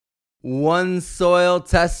One soil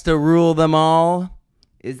test to rule them all.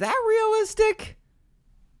 Is that realistic?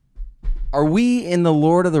 Are we in the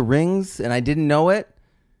Lord of the Rings and I didn't know it?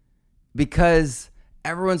 Because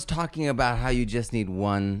everyone's talking about how you just need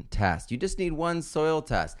one test. You just need one soil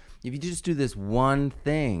test. If you just do this one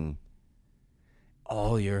thing,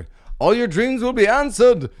 all your dreams will be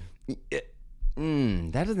answered.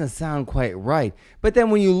 That doesn't sound quite right. But then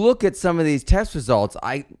when you look at some of these test results,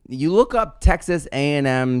 you look up Texas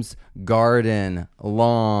A&M's garden,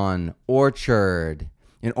 lawn, orchard,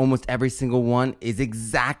 and almost every single one is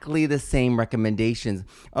exactly the same recommendations,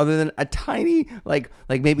 other than a tiny, like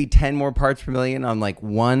maybe 10 more parts per million on like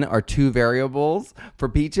one or two variables for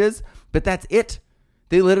peaches. But that's it.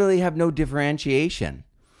 They literally have no differentiation.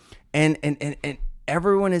 And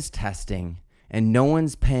everyone is testing, and no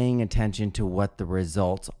one's paying attention to what the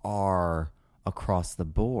results are across the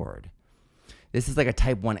board. This is like a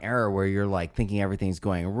type 1 error where you're like thinking everything's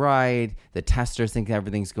going right. The testers think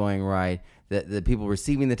everything's going right. The people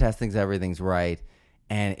receiving the test thinks everything's right.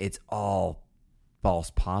 And it's all false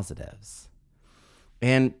positives.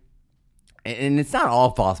 And it's not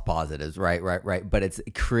all false positives, right? But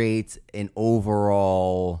it creates an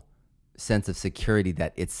overall sense of security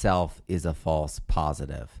that itself is a false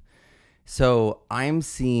positive. So I'm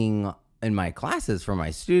seeing in my classes for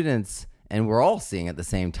my students, and we're all seeing at the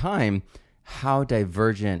same time, how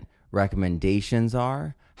divergent recommendations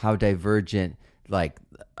are, how divergent,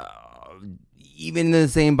 even in the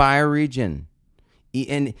same bioregion.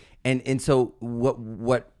 And so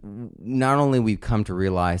what not only we've come to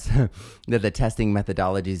realize that the testing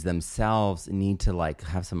methodologies themselves need to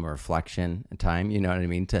have some reflection and time, you know what I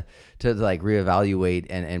mean, to reevaluate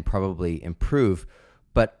and probably improve,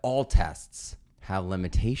 but all tests have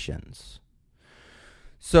limitations.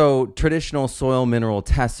 So traditional soil mineral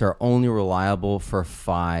tests are only reliable for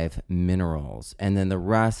 5 minerals, and then the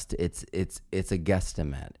rest it's a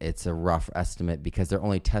guesstimate. It's a rough estimate because they're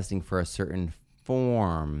only testing for a certain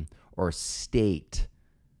form or state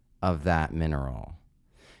of that mineral.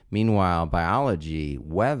 Meanwhile, biology,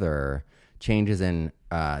 weather, changes in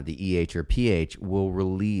the EH or pH will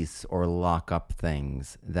release or lock up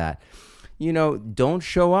things that don't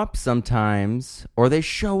show up sometimes, or they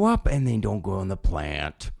show up and they don't go in the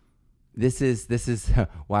plant. This is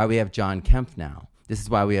why we have John Kempf now. This is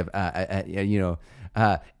why we have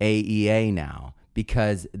AEA now,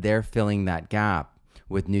 because they're filling that gap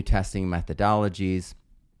with new testing methodologies,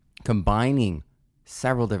 combining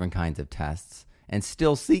several different kinds of tests, and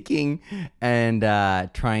still seeking and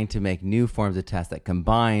trying to make new forms of tests that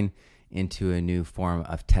combine into a new form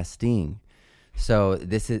of testing. So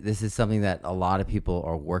this is something that a lot of people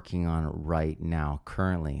are working on right now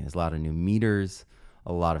currently. There's a lot of new meters,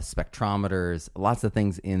 a lot of spectrometers, lots of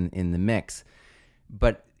things in the mix.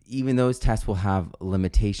 But even those tests will have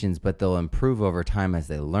limitations, but they'll improve over time as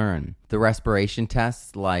they learn. The respiration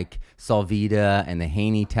tests like Solvita and the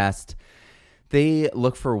Haney test, they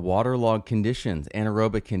look for waterlogged conditions,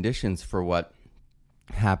 anaerobic conditions for what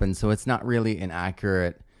happens. So it's not really an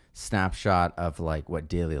accurate snapshot of what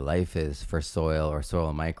daily life is for soil or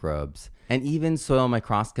soil microbes. And even soil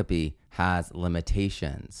microscopy has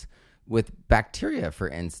limitations. With bacteria, for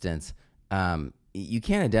instance, you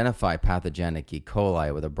can't identify pathogenic E.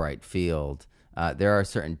 coli with a bright field. There are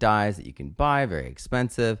certain dyes that you can buy, very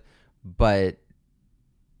expensive, but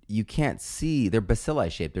you can't see. They're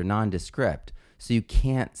bacilli shaped, they're nondescript. So you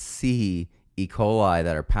can't see E. coli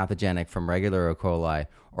that are pathogenic from regular E. coli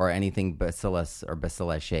or anything bacillus or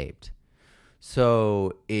bacilli shaped.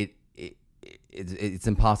 So it's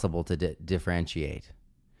impossible to differentiate.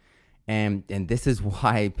 And this is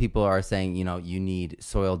why people are saying, you need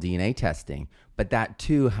soil DNA testing. But that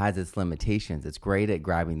too has its limitations. It's great at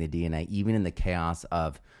grabbing the DNA, even in the chaos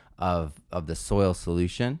of the soil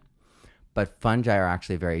solution. But fungi are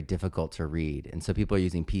actually very difficult to read. And so people are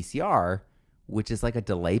using PCR, which is like a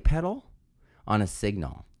delay pedal on a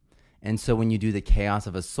signal. And so when you do the chaos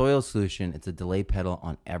of a soil solution, it's a delay pedal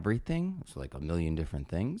on everything. It's like a million different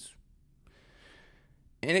things.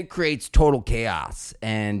 And it creates total chaos,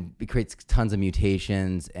 and it creates tons of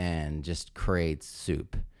mutations and just creates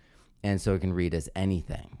soup. And so it can read as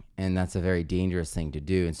anything. And that's a very dangerous thing to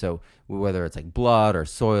do. And so whether it's like blood or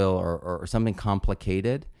soil or something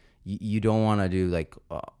complicated, you don't want to do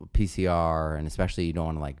PCR, and especially you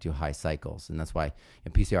don't want to do high cycles. And that's why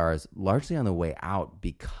PCR is largely on the way out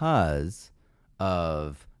because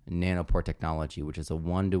of nanopore technology, which is a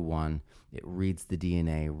 1-to-1. It reads the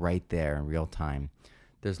DNA right there in real time.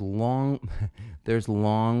 There's long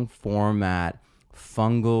format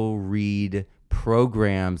fungal read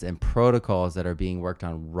programs and protocols that are being worked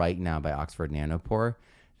on right now by Oxford Nanopore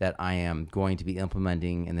that I am going to be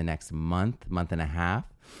implementing in the next month and a half.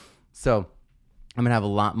 So I'm going to have a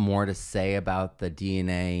lot more to say about the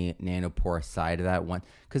DNA nanopore side of that one,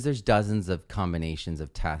 because there's dozens of combinations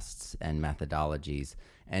of tests and methodologies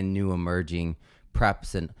and new emerging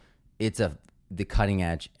preps, and it's the cutting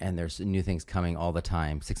edge, and there's new things coming all the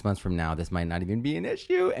time. 6 months from now, this might not even be an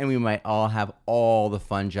issue, and we might all have all the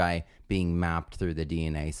fungi being mapped through the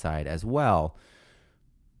DNA side as well.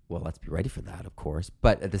 Well, let's be ready for that, of course.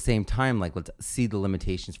 But at the same time, like, let's see the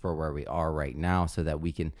limitations for where we are right now so that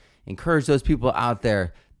we can encourage those people out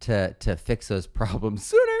there to fix those problems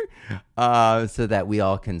sooner, so that we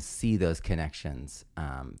all can see those connections,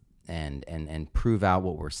 and prove out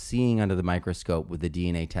what we're seeing under the microscope with the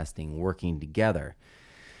DNA testing working together.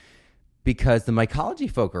 Because the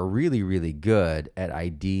mycology folk are really, really good at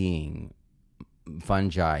IDing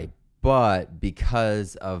fungi, but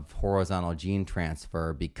because of horizontal gene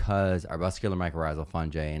transfer, because our muscular mycorrhizal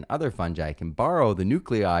fungi and other fungi can borrow the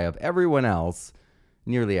nuclei of everyone else,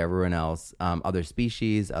 nearly everyone else, other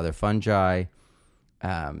species, other fungi,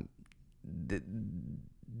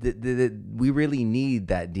 we really need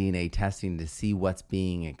that DNA testing to see what's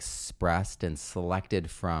being expressed and selected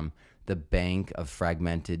from the bank of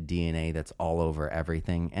fragmented DNA that's all over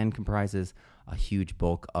everything and comprises a huge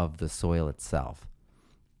bulk of the soil itself.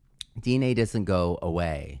 DNA doesn't go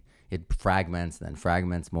away. It fragments, then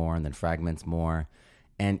fragments more, and then fragments more.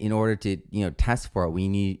 And in order to, test for it, we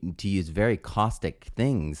need to use very caustic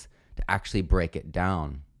things to actually break it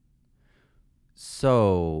down.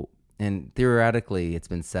 So, and theoretically, it's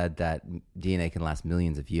been said that DNA can last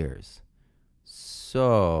millions of years.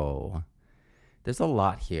 So, there's a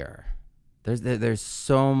lot here. There's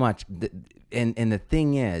so much. And the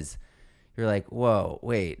thing is, you're like, whoa,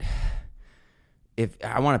 wait. If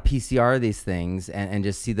I want to PCR these things and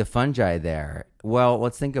just see the fungi there, well,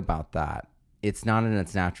 let's think about that. It's not in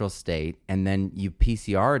its natural state, and then you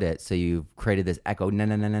PCR'd it, so you've created this echo,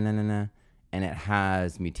 and it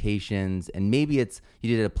has mutations, and maybe you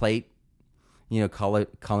did a plate,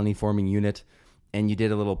 colony forming unit, and you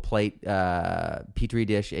did a little plate petri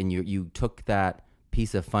dish, and you took that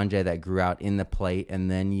piece of fungi that grew out in the plate,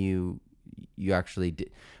 and then you actually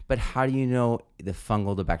did. But how do you know the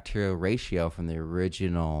fungal to bacterial ratio from the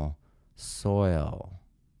original soil?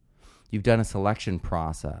 You've done a selection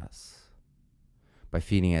process by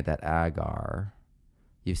feeding it that agar.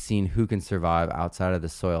 You've seen who can survive outside of the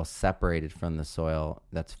soil, separated from the soil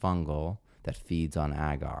that's fungal, that feeds on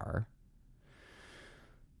agar.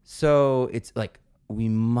 So it's like we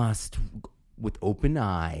must, with open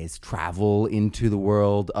eyes, travel into the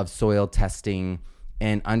world of soil testing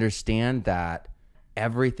and understand that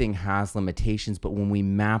everything has limitations, but when we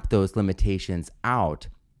map those limitations out,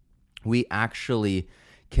 we actually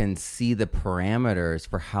can see the parameters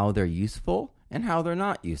for how they're useful and how they're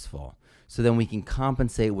not useful. So then we can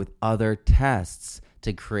compensate with other tests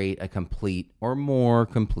to create a complete or more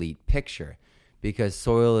complete picture, because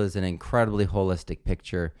soil is an incredibly holistic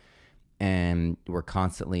picture, and we're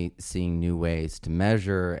constantly seeing new ways to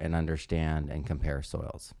measure and understand and compare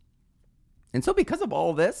soils. And so because of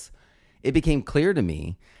all this, it became clear to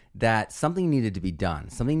me that something needed to be done.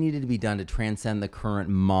 Something needed to be done to transcend the current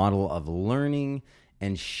model of learning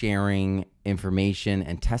and sharing information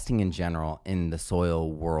and testing in general in the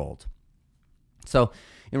soil world. So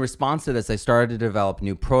in response to this, I started to develop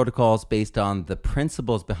new protocols based on the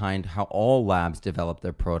principles behind how all labs develop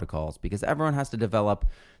their protocols, because everyone has to develop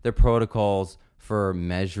their protocols for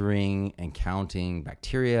measuring and counting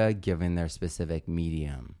bacteria given their specific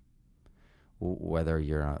medium. Whether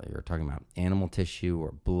you're talking about animal tissue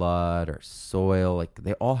or blood or soil, like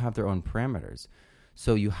they all have their own parameters.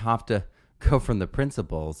 So you have to go from the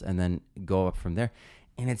principles and then go up from there.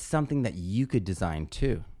 And it's something that you could design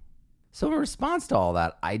too. So in response to all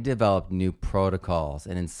that, I developed new protocols,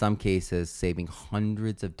 and in some cases saving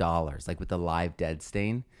hundreds of dollars, like with the live dead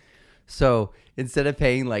stain. So instead of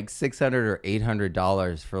paying like $600 or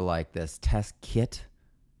 $800 for like this test kit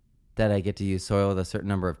that I get to use soil a certain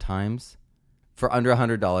number of times, for under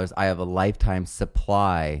 $100, I have a lifetime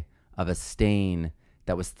supply of a stain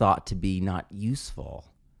that was thought to be not useful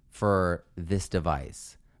for this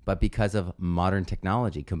device. But because of modern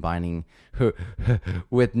technology combining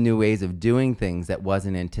with new ways of doing things that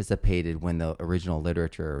wasn't anticipated when the original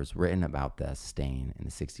literature was written about this stain in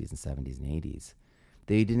the 60s and 70s and 80s,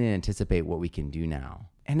 they didn't anticipate what we can do now.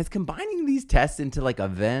 And it's combining these tests into like a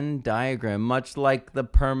Venn diagram, much like the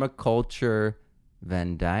permaculture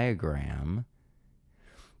Venn diagram,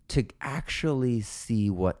 to actually see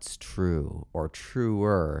what's true or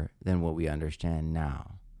truer than what we understand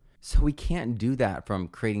now. So we can't do that from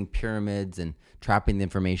creating pyramids and trapping the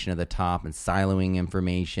information at the top and siloing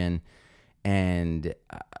information and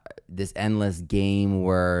this endless game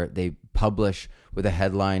where they publish with a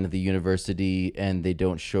headline of the university and they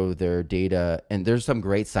don't show their data. And there's some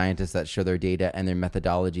great scientists that show their data and their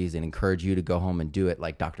methodologies and encourage you to go home and do it,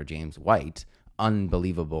 like Dr. James White.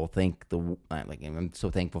 Unbelievable. I'm so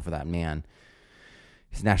thankful for that man.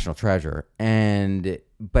 He's a national treasure. And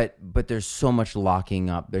but there's so much locking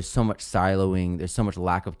up, there's so much siloing, there's so much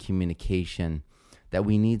lack of communication that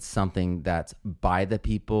we need something that's by the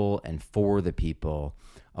people and for the people,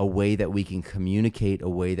 a way that we can communicate, a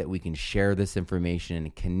way that we can share this information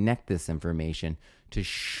and connect this information to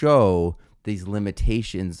show these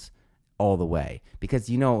limitations all the way. Because,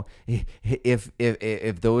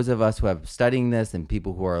 if those of us who have studying this and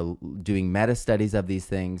people who are doing meta studies of these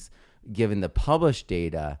things, given the published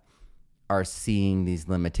data, are seeing these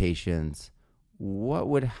limitations, what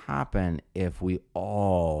would happen if we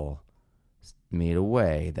all made a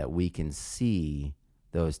way that we can see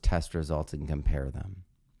those test results and compare them?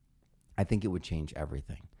 I think it would change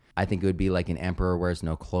everything. I think it would be like an emperor wears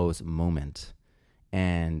no clothes moment.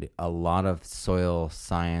 And a lot of soil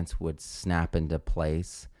science would snap into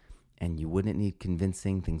place, and you wouldn't need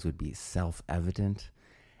convincing. Things would be self-evident,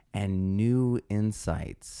 and new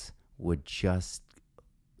insights would just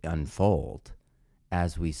unfold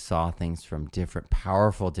as we saw things from different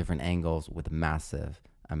angles with massive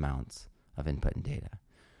amounts of input and data.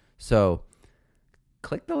 So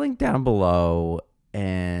click the link down below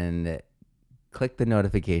and click the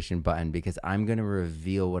notification button, because I'm going to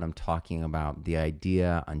reveal what I'm talking about, the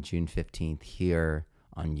idea, on June 15th here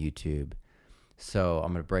on YouTube. So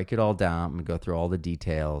I'm going to break it all down. I'm going to go through all the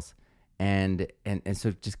details. And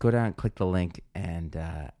so just go down and click the link, and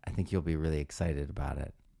I think you'll be really excited about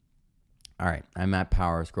it. All right. I'm Matt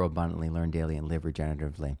Powers. Grow abundantly, learn daily, and live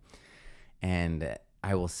regeneratively. And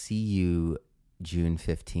I will see you June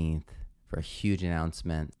 15th for a huge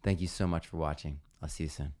announcement. Thank you so much for watching. I'll see you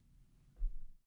soon.